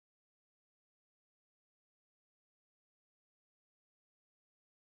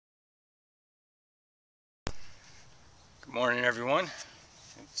Good morning, everyone.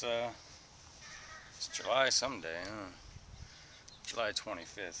 It's July someday, July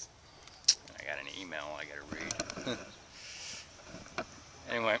 25th. I got an email I gotta read.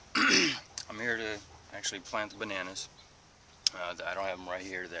 Anyway, I'm here to actually plant the bananas. I don't have them right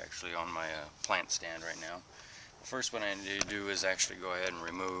here. They're actually on my plant stand right now. First, what I need to do is actually go ahead and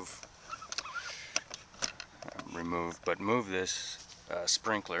move this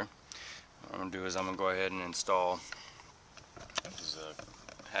sprinkler. What I'm gonna do is I'm gonna go ahead and install this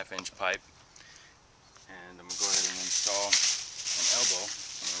half-inch pipe, and I'm gonna go ahead and install an elbow.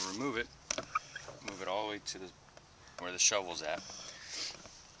 I'm gonna move it all the way to where the shovel's at.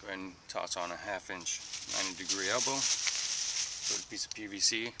 Go ahead and toss on a half-inch 90-degree elbow. Put a piece of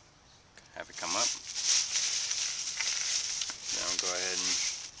PVC, have it come up. Then I'll go ahead and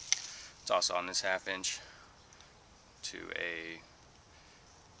toss on this half-inch to a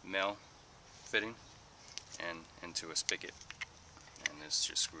male fitting and into a spigot, and this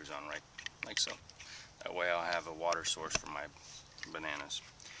just screws on right like so. That way I'll have a water source for my bananas.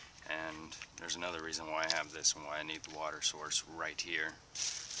 And there's another reason why I have this and why I need the water source right here,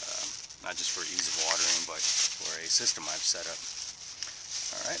 not just for ease of watering, but for a system I've set up.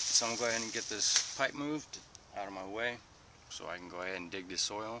 Alright, so I'm going to go ahead and get this pipe moved out of my way so I can go ahead and dig this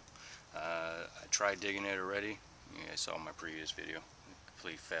soil. I tried digging it already. You guys saw my previous video.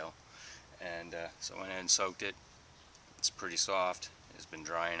 Complete fail. And so I went ahead and soaked it. It's pretty soft. It's been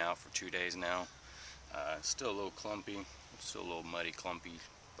drying out for 2 days now. It's still a little clumpy. It's still a little muddy, clumpy,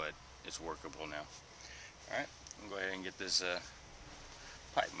 but it's workable now. Alright, I'm going to go ahead and get this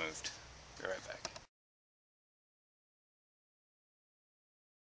pipe moved. Be right back.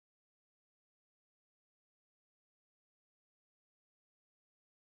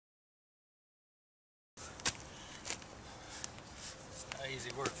 Not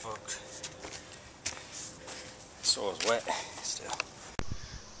easy work, folks. The soil's wet still.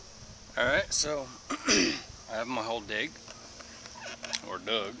 Alright, so I have my hole digged.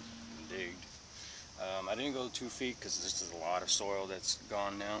 I didn't go 2 feet because this is a lot of soil that's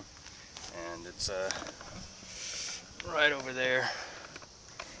gone now, and it's right over there.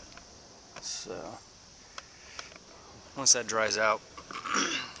 So once that dries out,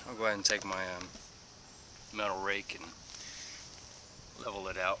 I'll go ahead and take my metal rake and level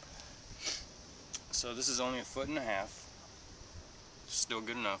it out. So this is only 1.5 feet. Still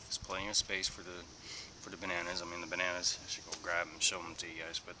good enough. There's plenty of space for the bananas. I mean, the bananas, I should go grab them and show them to you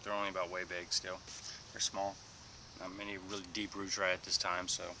guys, but they're only about way big still. They're small. Not many really deep roots right at this time,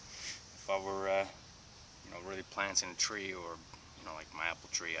 so if I were really planting a tree, or like my apple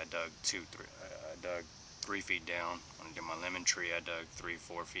tree, I dug 3 feet down. When I did my lemon tree, I dug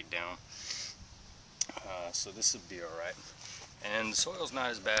 3-4 feet down. So this would be alright. And the soil's not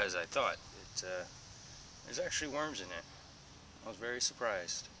as bad as I thought. There's actually worms in it. I was very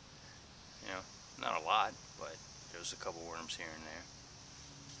surprised. Not a lot, but there's a couple worms here and there.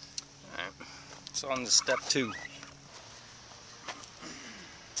 Alright, so on to step 2.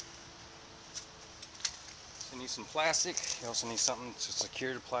 You need some plastic. You also need something to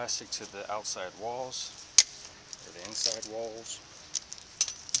secure the plastic to the outside walls, or the inside walls.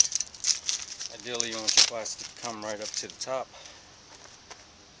 Ideally, you want your plastic to come right up to the top.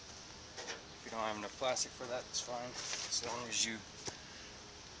 If you don't have enough plastic for that, it's fine. As long as you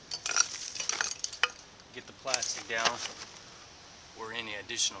get the plastic down where any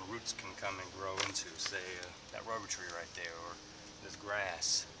additional roots can come and grow into, say that rubber tree right there, or this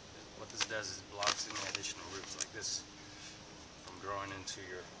grass. What this does is it blocks any additional roots like this from growing into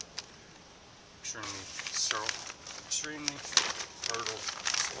your extremely fertile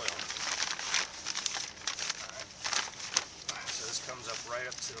soil. Alright, so this comes up right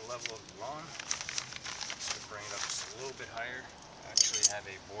up to the level of the lawn. Just to bring it up just a little bit higher. I actually have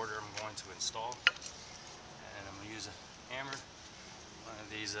a border I'm going to install, and I'm going to use a hammer, one of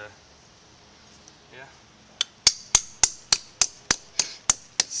these,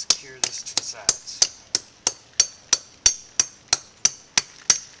 secure this to the sides.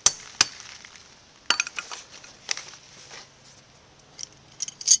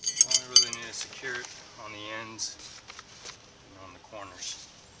 Only really need to secure it on the ends and on the corners.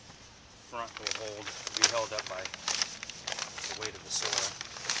 Front will be held up by the weight of the soil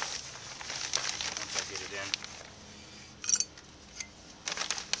once I get it in.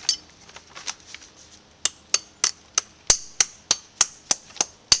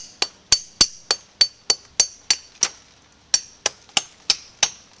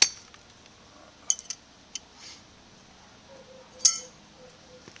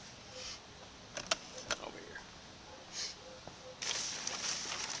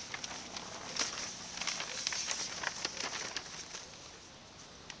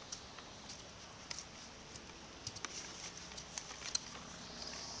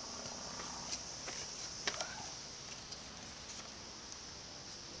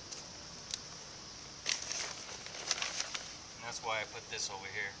 I put this over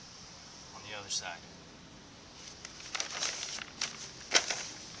here on the other side.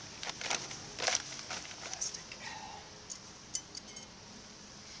 Plastic.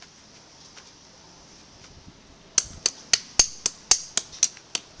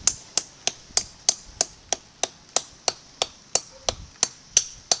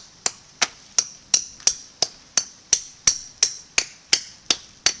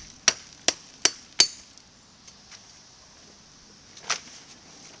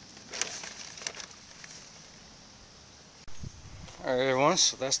 Alright everyone,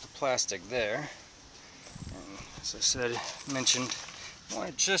 so that's the plastic there. And as I mentioned, I want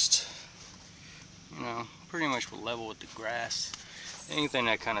it just, pretty much level with the grass. Anything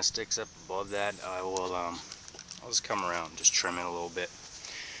that kind of sticks up above that, I'll just come around and just trim it a little bit.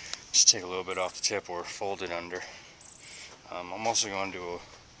 Just take a little bit off the tip or fold it under. I'm also going to do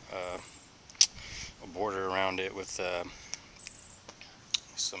a border around it with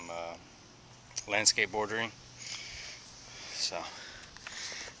some landscape bordering. So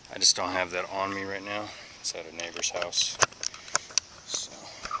I just don't have that on me right now. It's at a neighbor's house, so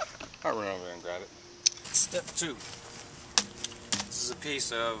I'll run over and grab it. Step 2. This is a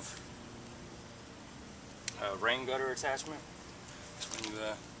piece of rain gutter attachment. When you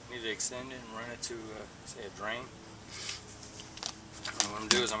need to extend it and run it to say a drain. And what I'm going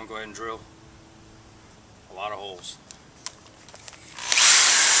to do is I'm going to go ahead and drill a lot of holes.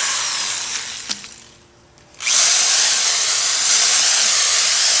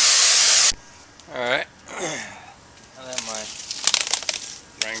 Alright, now that my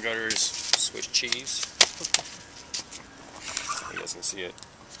rain gutter is Swiss cheese, you guys can see it,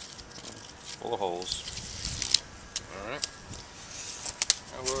 full of holes. Alright,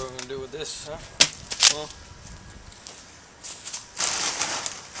 now what are we going to do with this, huh? Well,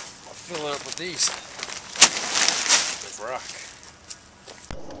 I'll fill it up with these, with rock.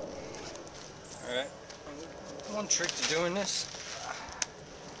 Alright, one trick to doing this,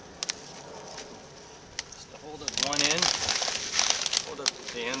 hold up one end, hold up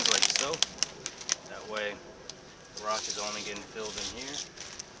the ends like so. That way the rock is only getting filled in here.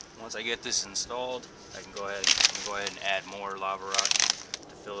 Once I get this installed, I can go ahead and add more lava rock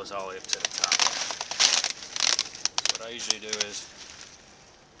to fill this all the way up to the top. So what I usually do is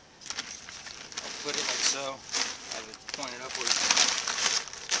I'll put it like so, have it pointed upwards,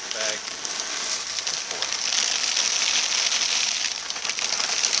 bag,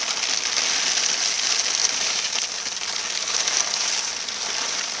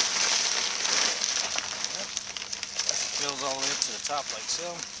 fills all the way up to the top like so.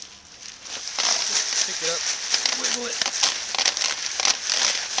 Just pick it up, wiggle it,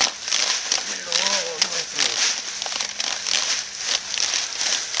 get it all the way through.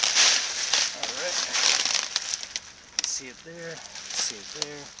 Alright, you see it there, see it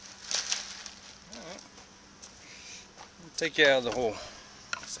there. Alright, I'll take you out of the hole.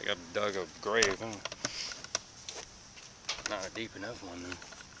 Looks like I've dug a grave, huh? Not a deep enough one then.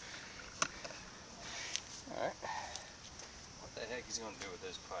 Alright. What the heck he's going to do with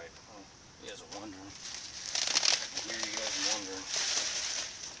this pipe? Oh, you guys are wondering. I hear you guys wondering.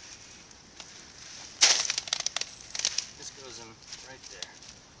 This goes in right there.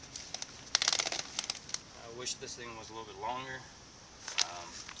 I wish this thing was a little bit longer.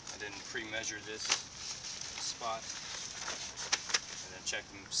 I didn't pre-measure this spot. And then check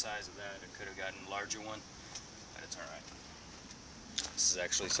the size of that. I could have gotten a larger one, but it's alright. This is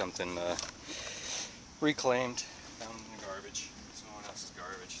actually something reclaimed. Found in the garbage. Someone else's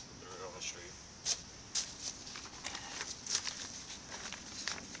garbage. Threw it on the street.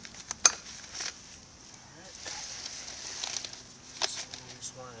 Alright. So we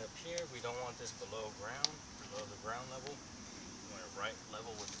just want it up here. We don't want this below ground, below the ground level. We want it right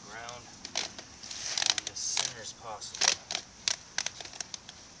level with the ground and as center as possible.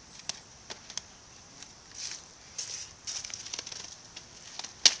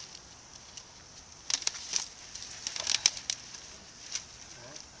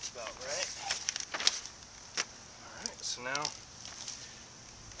 About right. Alright, so now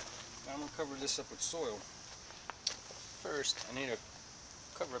I'm going to cover this up with soil. First, I need to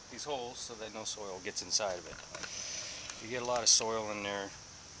cover up these holes so that no soil gets inside of it. If you get a lot of soil in there,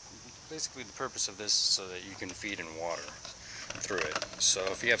 basically the purpose of this is so that you can feed in water through it. So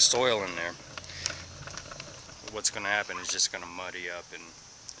if you have soil in there, what's going to happen is just going to muddy up and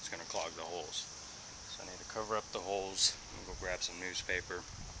it's going to clog the holes. So I need to cover up the holes. I'm going to go grab some newspaper.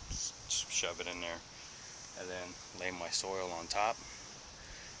 Just shove it in there and then lay my soil on top,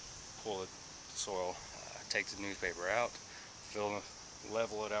 pull the soil, take the newspaper out,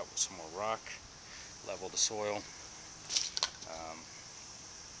 level it out with some more rock, level the soil,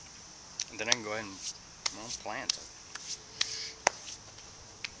 And then I can go ahead and plant it.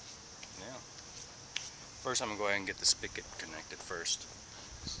 Yeah. First I'm going to go ahead and get the spigot connected first,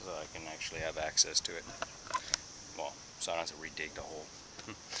 so I can actually have access to it. Well, so I don't have to redig the hole.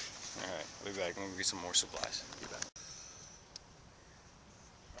 Alright, I'll be back. I'm going to get some more supplies. Be back.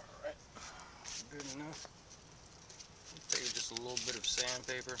 Alright, good enough. Take just a little bit of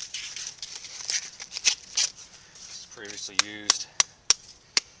sandpaper. It's previously used.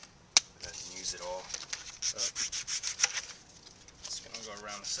 I didn't use it all. Just going to go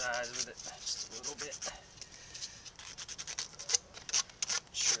around the sides with it just a little bit.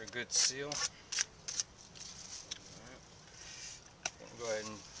 Ensure a good seal. Alright. Go ahead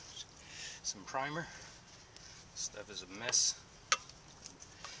and some primer. This stuff is a mess.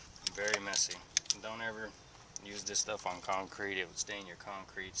 Very messy. Don't ever use this stuff on concrete. It would stain your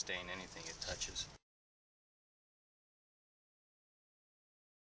concrete, stain anything it touches.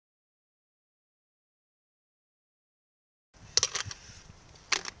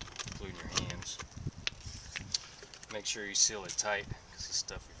 Including your hands. Make sure you seal it tight because this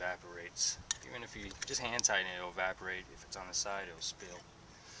stuff evaporates. Even if you just hand tighten it, it'll evaporate. If it's on the side, it'll spill.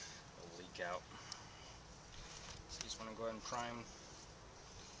 It'll leak out. So you just want to go ahead and prime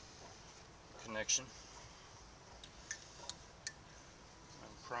the connection.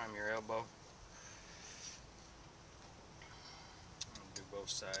 Prime your elbow. Do both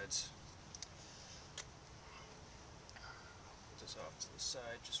sides. Put this off to the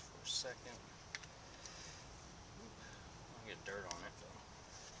side just for a second. I'll get dirt on it though.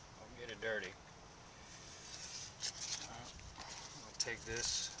 I'll get it dirty. I'm going to take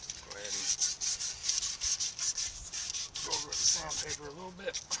this, go ahead and go over with the sandpaper a little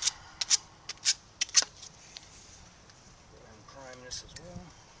bit. Go ahead and prime this as well.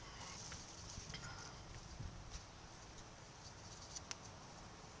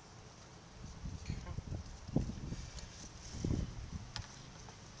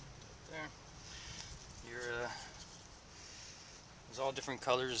 There's all different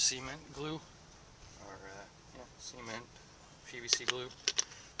colors of cement glue, or yeah, cement, PVC glue.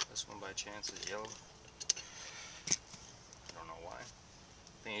 This one by chance is yellow. I don't know why.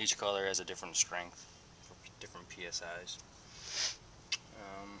 I think each color has a different strength for different PSIs.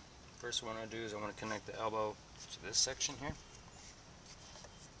 First one I do is I want to connect the elbow to this section here.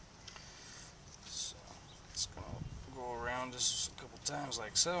 So it's going to go around just a couple times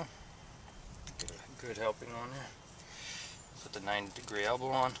like so. Get a good helping on there. Put the 90-degree elbow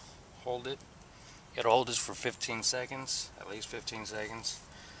on, hold it. You gotta hold this for 15 seconds, at least 15 seconds.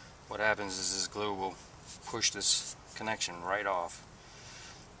 What happens is this glue will push this connection right off.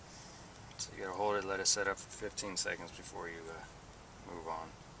 So you gotta hold it, let it set up for 15 seconds before you move on.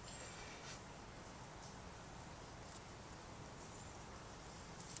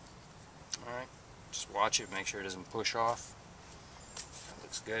 Alright, just watch it, make sure it doesn't push off. That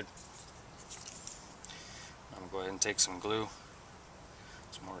looks good. I'm going to go ahead and take some glue,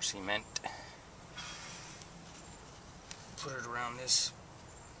 some more cement, put it around this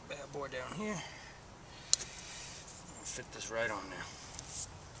bad boy down here, and fit this right on there.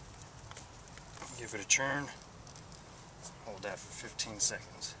 Give it a churn, hold that for 15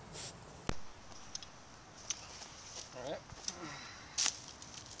 seconds. Alright.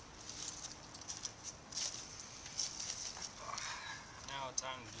 Now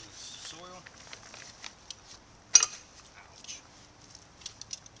time to do the soil.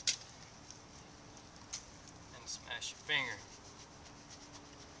 Smash your finger.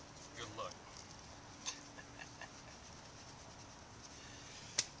 Good luck.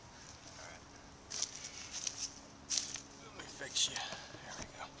 Alright. Let me fix you. There we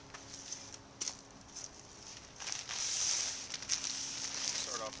go.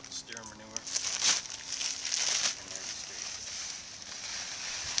 Start off with the steer manure. And there's the steer.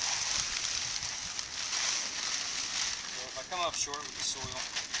 So if I come up short with the soil,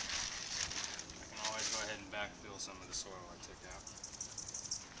 go ahead and backfill some of the soil I took out.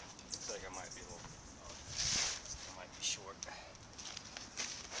 Looks like I might be a little, I might be short.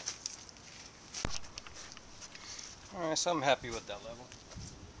 Alright, so I'm happy with that level.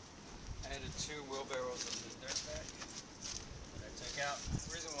 I added 2 wheelbarrows of this dirt back that I took out.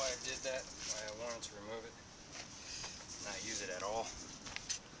 The reason why I did that, why I wanted to remove it, not use it at all,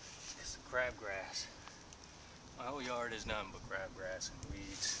 is the crabgrass. My whole yard is nothing but crabgrass and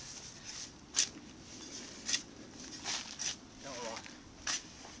weeds.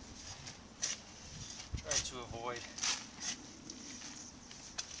 Try to avoid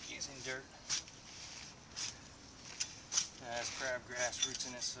using dirt that has crabgrass roots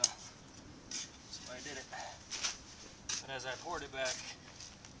in it, so that's why I did it. But as I poured it back,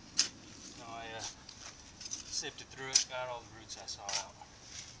 I sifted through it, got all the roots I saw out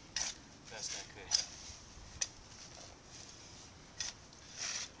best I could.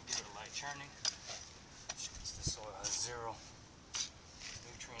 Give it a light churning because the soil has 0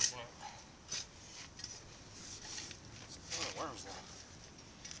 nutrients in it. Oh, worms though.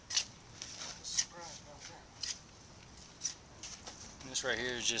 I was surprised about that. And this right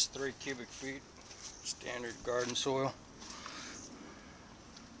here is just 3 cubic feet, standard garden soil.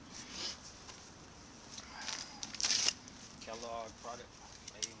 Kellogg product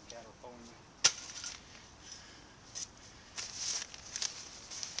made in California.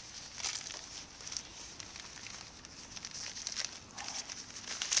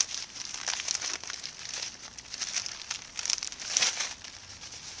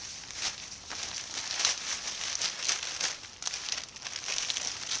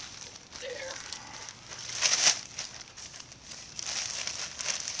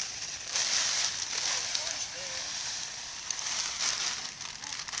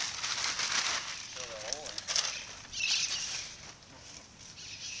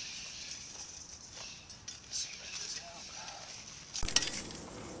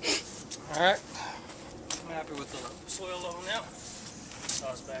 Alright, I'm happy with the soil level now.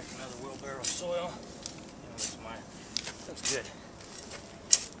 Toss back another wheelbarrow of soil. Looks good.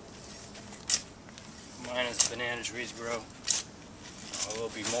 Mine is banana trees grow. I will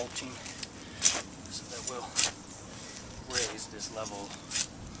be mulching so that will raise this level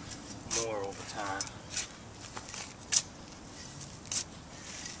more over time.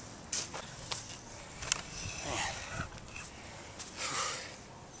 Man.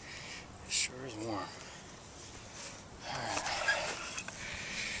 It sure is warm. Alright.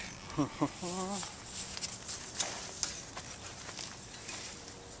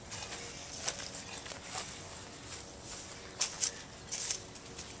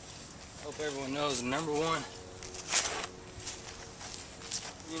 Hope everyone knows the #1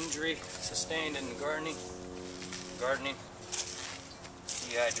 injury sustained in the gardening,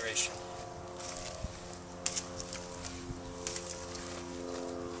 dehydration.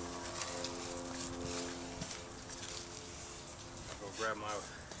 I'll go grab my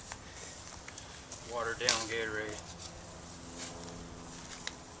watered down Gatorade.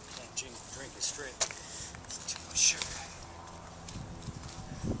 Can't drink it straight. It's too much sugar.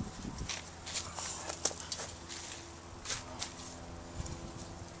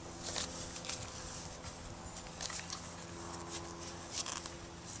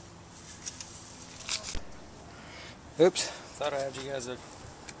 Oops, thought I had you guys on.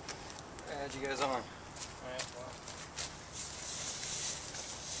 Alright, well,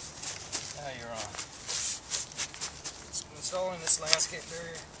 now you're on. I'm installing this landscape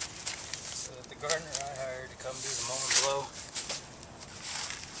barrier so that the gardener I hired to come do the mow and blow,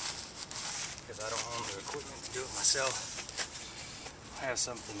 because I don't own the equipment to do it myself, I have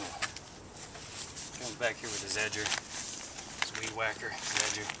something that comes back here with his edger, his weed whacker, his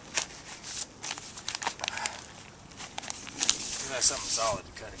edger. That's something solid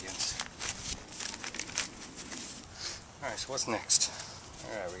to cut against. Alright, so what's next?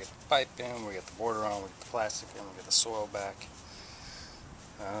 Alright, we got the pipe in, we got the border on, we got the plastic in, we got the soil back.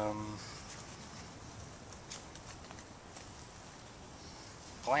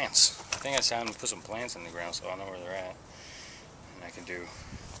 Plants. I think it's time to put some plants in the ground so I know where they're at. And I can do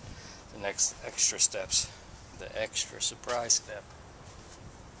the next extra steps. The extra surprise step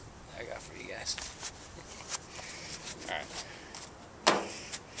I got for you guys. Alright.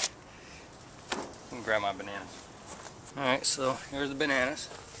 Grab my bananas. Alright, so here's the bananas.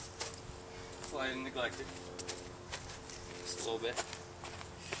 Slightly neglected. Just a little bit.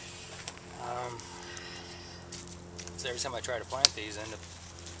 So every time I try to plant these,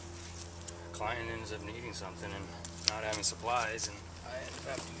 client ends up needing something and not having supplies, and I end up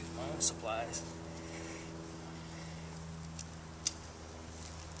having to use my own supplies.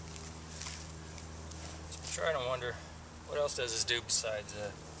 So I'm trying to wonder, what else does this do besides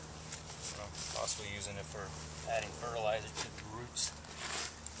possibly using it for adding fertilizer to the roots?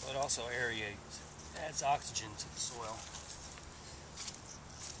 Well, it also aerates, adds oxygen to the soil.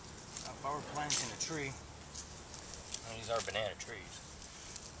 Now, if I were planting a tree, and these are banana trees,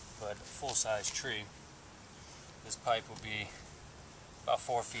 but a full-size tree, this pipe will be about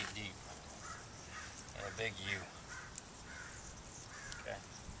 4 feet deep and a big U. Okay.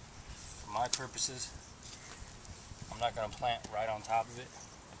 For my purposes, I'm not going to plant right on top of it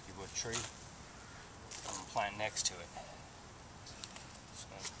like you would a tree. I'm going to plant next to it. So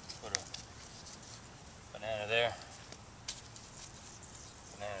I'm going to put a banana there,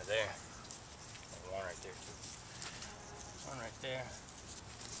 and one right there too. One right there.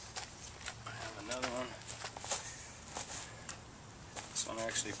 one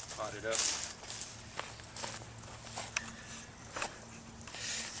actually potted up.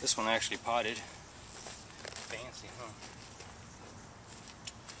 This one actually potted. Fancy, huh?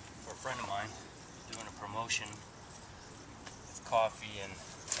 For a friend of mine, doing a promotion with coffee and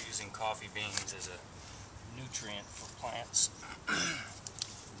using coffee beans as a nutrient for plants,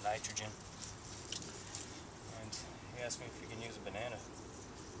 nitrogen. And he asked me if you can use a banana.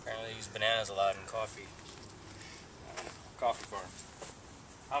 Apparently they use bananas a lot in coffee. Coffee farm.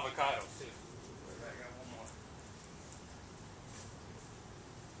 Avocados too. I got one more.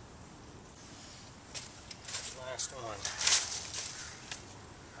 Last one.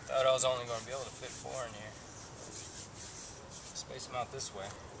 I thought I was only going to be able to fit 4 in here. Space them out this way.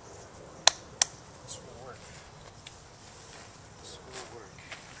 This will work. This will work.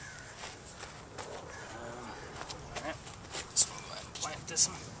 Alright. So I'm going to plant this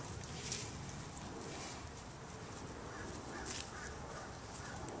one.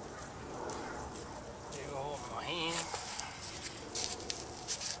 Dig a hole in my hand.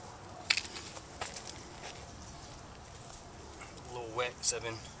 A little wet because I've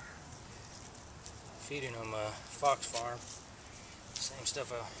been feeding them fox farm. Same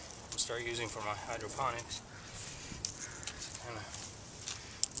stuff I'm going to start using for my hydroponics. Kind of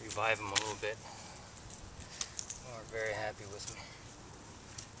revive them a little bit. They are very happy with me.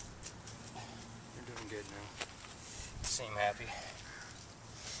 They're doing good now. Seem happy.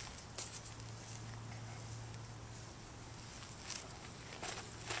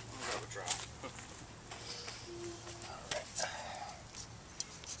 I'm going to grab a drop.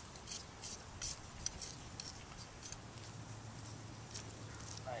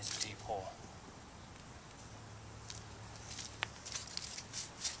 Nice deep hole.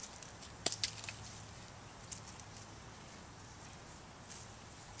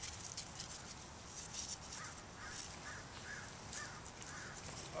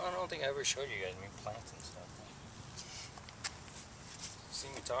 Well, I don't think I ever showed you guys me plants and stuff. You see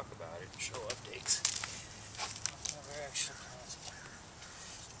me talk about it, show updates. Never actually planted.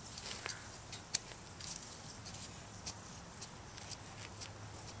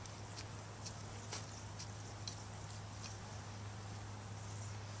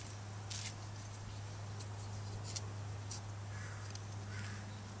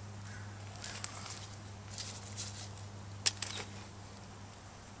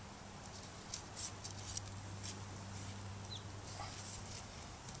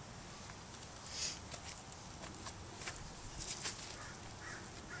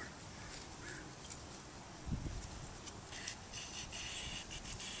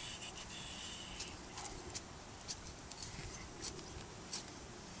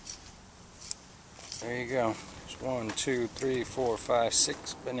 There you go. There's 1, 2, 3, 4, 5,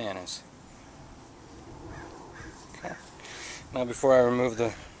 6 bananas. Okay. Now before I remove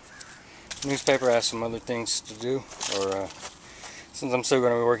the newspaper, I have some other things to do. Since I'm still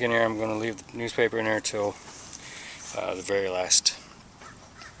going to be working here, I'm going to leave the newspaper in there till the very last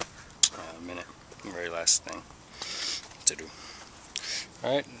minute, the very last thing to do.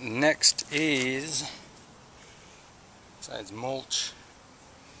 Alright, next is, besides mulch,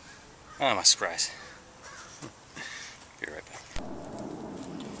 my surprise. Be right back.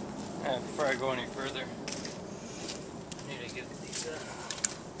 Before I go any further, I need to give these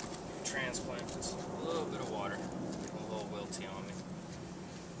transplants just a little bit of water. A little wilty on me.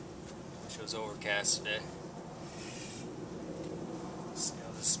 It was overcast today. Let's see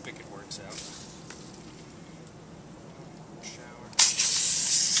how this spigot works out. Shower.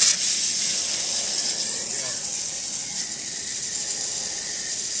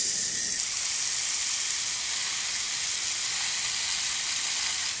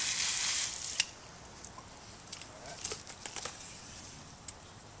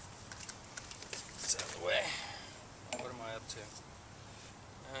 Out of the way. What am I up to?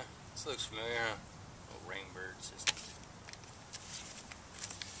 This looks familiar, huh? Little rainbird system.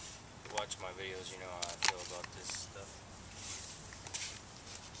 If you watch my videos, you know how I feel about this stuff.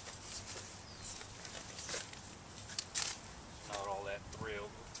 Not all that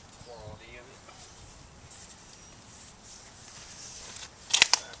thrilled with the quality of it.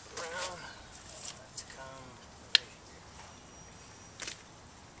 Wrap it around. Let's come right here.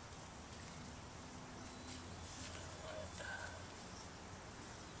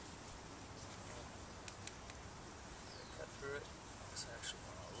 Cut through it. Let's actually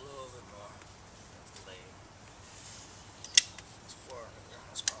want a little bit more laid as far underground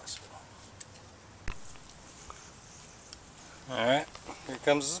as possible. Alright, here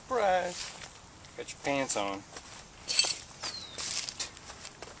comes the surprise. Got your pants on.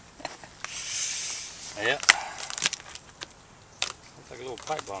 Yep. Looks like a little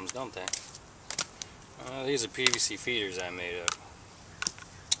pipe bombs, don't they? These are PVC feeders I made up.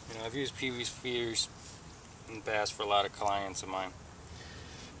 You know, I've used PVC feeders in the past for a lot of clients of mine.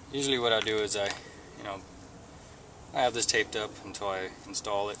 Usually what I do is I have this taped up until I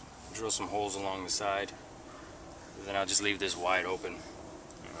install it, drill some holes along the side, and then I'll just leave this wide open,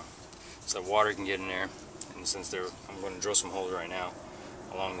 so water can get in there. And since I'm going to drill some holes right now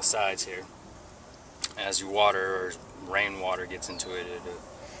along the sides here, as your water or rainwater gets into it, it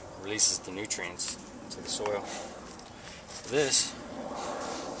releases the nutrients to the soil. This,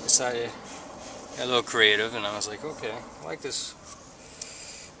 decided, got a little creative, and I was like, okay, I like this.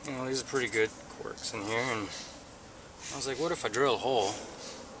 These are pretty good quirks in here, and I was like, what if I drill a hole?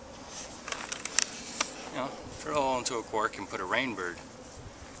 Drill a hole into a cork and put a rainbird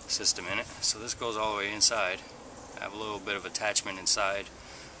system in it. So this goes all the way inside. I have a little bit of attachment inside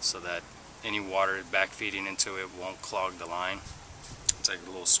so that any water back feeding into it won't clog the line. It's like a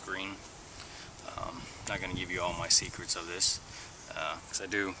little screen. Not going to give you all my secrets of this, because I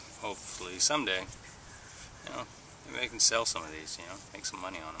do hopefully someday, maybe I can sell some of these, make some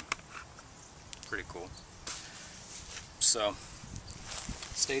money on them. Pretty cool. So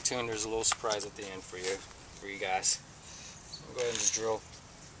stay tuned. There's a little surprise at the end for you guys. I'll go ahead and just drill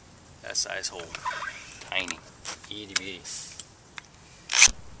that size hole. Tiny, itty bitty.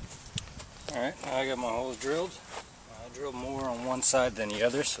 Alright, now I got my holes drilled. I drilled more on one side than the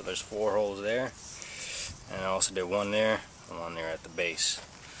other, so there's 4 holes there. And I also did one there and one there at the base,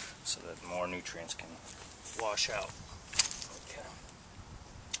 so that more nutrients can wash out. Okay.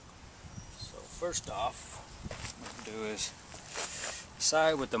 So first off, what we'll do is the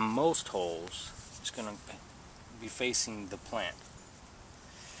side with the most holes is going to be facing the plant.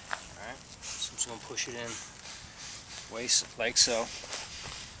 Alright, so I'm just going to push it in like so.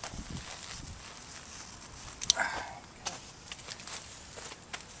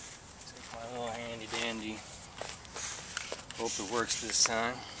 Take my little handy dandy, hope it works this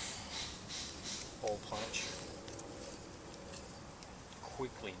time, hole punch.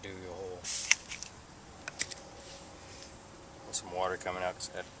 Quickly do your hole. With some water coming out,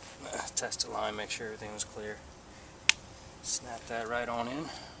 because I had to test the line, make sure everything was clear. Snap that right on in.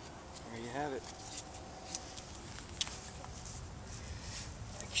 There you have it.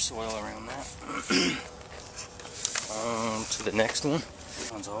 Make your soil around that. To the next one. This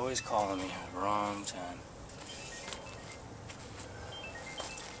one's always calling me at the wrong time.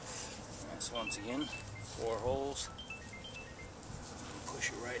 So once again, 4 holes. Push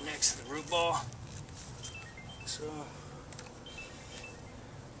it right next to the root ball. So.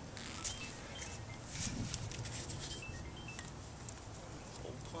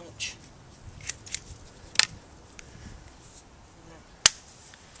 Hole punch.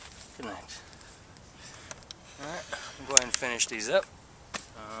 Connect. Alright, I'm going to finish these up.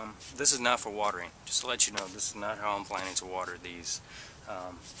 This is not for watering. Just to let you know, this is not how I'm planning to water these.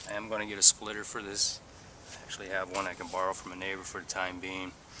 I am going to get a splitter for this. I actually have one I can borrow from a neighbor for the time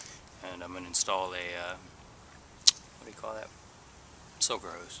being. And I'm going to install a, what do you call that? Soaker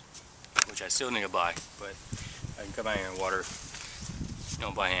hose. Which I still need to buy, but I can come out here and water,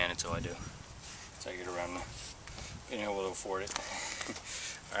 by hand until I do. So I get around to being able to afford it.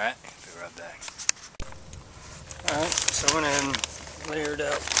 Alright, be right back. Alright, so I went ahead and layered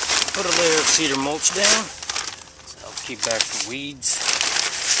out, put a layer of cedar mulch down, so I'll keep back the weeds.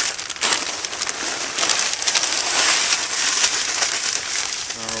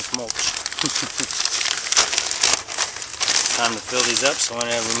 And it's mulch. Time to fill these up, so I went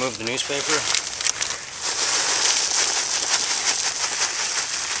ahead and remove the newspaper.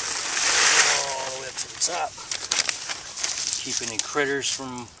 All the way up to the top. Keep any critters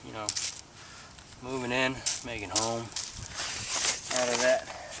from, moving in, making home out of that.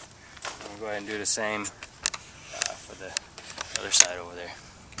 I'll go ahead and do the same for the other side over there.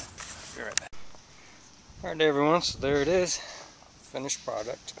 Be right back. Alright everyone, so there it is. Finished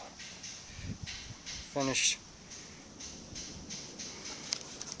product. Finished.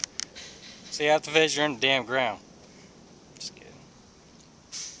 See, you have to fish, you're in the damn ground. Just kidding.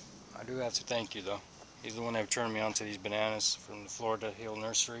 I do have to thank you though. He's the one that turned me on to these bananas from the Florida Hill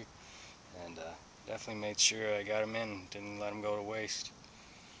Nursery, and definitely made sure I got them in, didn't let them go to waste.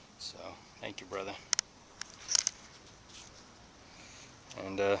 So, thank you, brother.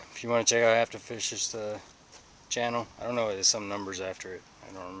 And if you want to check out After Fish's channel, I don't know, there's some numbers after it,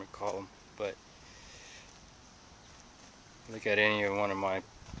 I don't recall them, but look at any one of my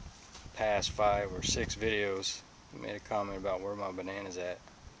past 5 or 6 videos. He made a comment about where my banana's at.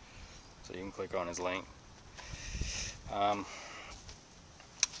 So you can click on his link.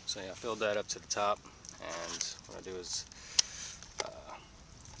 So yeah, I filled that up to the top, and what I do is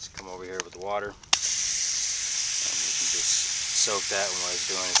come over here with the water, and you can just soak that. And what it's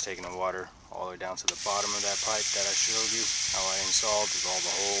doing is taking the water all the way down to the bottom of that pipe that I showed you, how I installed with all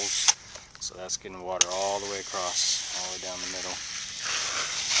the holes. So that's getting water all the way across, all the way down the middle.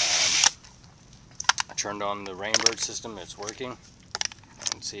 I turned on the Rainbird system, it's working. I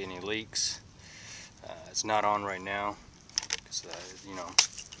don't see any leaks. It's not on right now because you know,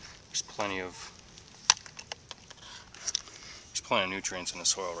 there's plenty of nutrients in the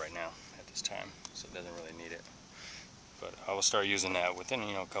soil right now at this time, so it doesn't really need it. But I will start using that within,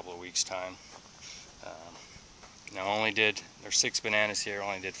 you know, a couple of weeks time. Now there's 6 bananas here,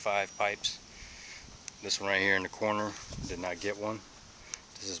 only did 5 pipes. This one right here in the corner did not get one.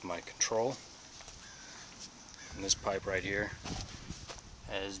 This is my control. And this pipe right here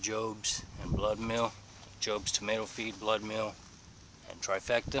has Job's and blood meal, Job's tomato feed, blood meal, and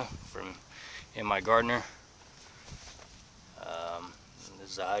trifecta from in my gardener.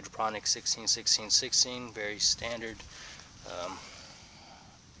 This is a hydroponic 16-16-16, very standard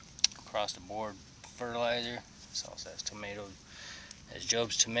across the board fertilizer. This also has tomato, has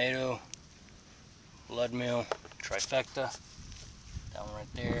Job's tomato, blood meal, trifecta. That one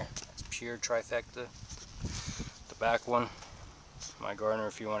right there, that's pure trifecta. The back one, my gardener,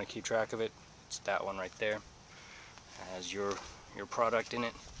 if you want to keep track of it, it's that one right there. It has your product in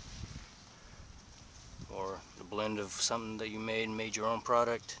it, or the blend of something that you made your own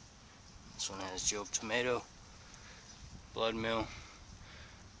product. This one has Job tomato, blood meal,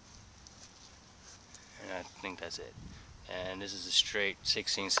 and I think that's it. And this is a straight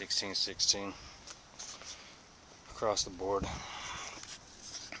 16-16-16 across the board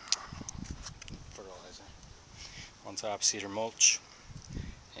fertilizer. On top, cedar mulch.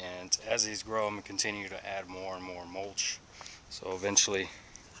 And as these grow, I'm going to continue to add more and more mulch. So eventually,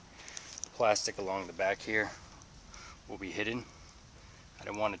 plastic along the back here will be hidden. I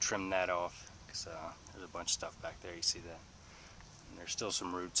didn't want to trim that off because there's a bunch of stuff back there. You see that? And there's still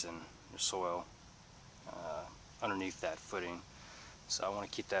some roots in the soil underneath that footing. So I want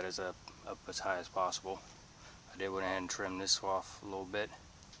to keep that up as high as possible. I did went ahead and trim this off a little bit,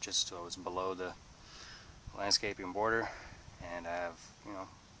 just so it's below the landscaping border, and I have, you know,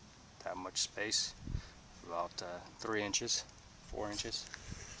 that much space, about 3 inches, 4 inches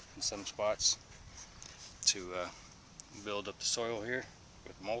in some spots, to build up the soil here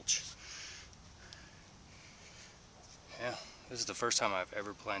with mulch. Yeah, this is the first time I've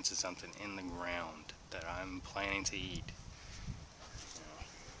ever planted something in the ground that I'm planning to eat. You know,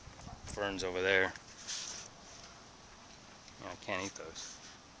 ferns over there, you know, I can't eat those.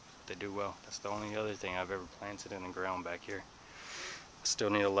 They do well. That's the only other thing I've ever planted in the ground back here. Still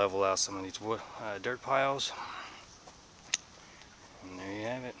need to level out some of these dirt piles. And there you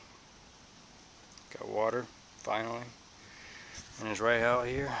have it. Got water, finally. And it's right out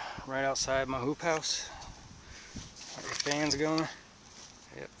here, right outside my hoop house. Are the fans going?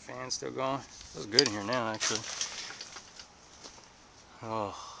 Yep, fans still going. Feels good in here now, actually.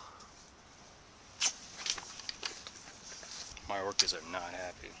 Oh. My orchids are not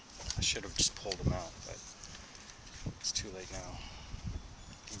happy. I should have just pulled them out, but it's too late now.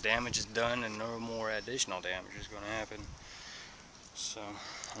 Damage is done and no more additional damage is going to happen. So,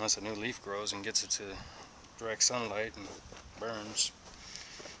 unless a new leaf grows and gets it to direct sunlight and burns.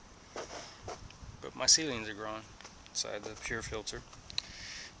 But my seedlings are growing inside the pure filter.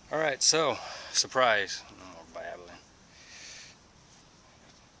 Alright, so, surprise. No more babbling.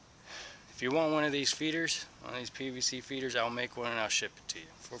 If you want one of these feeders, one of these PVC feeders, I'll make one and I'll ship it to you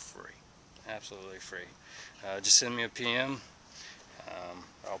for free. Absolutely free. Just send me a PM.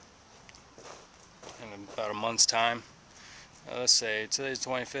 In about a month's time, let's say today's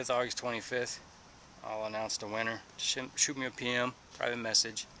 25th, August 25th, I'll announce the winner. Shoot me a PM, private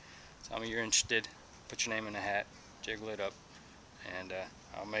message, tell me you're interested, put your name in the hat, jiggle it up, and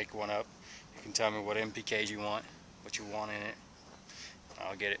I'll make one up. You can tell me what NPKs you want, what you want in it, and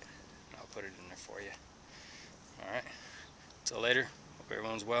I'll get it, and I'll put it in there for you. Alright, until later, hope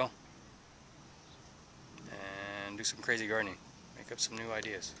everyone's well, and do some crazy gardening. Make up some new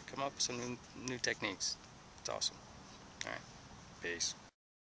ideas. Come up with some new techniques. It's awesome. Alright. Peace.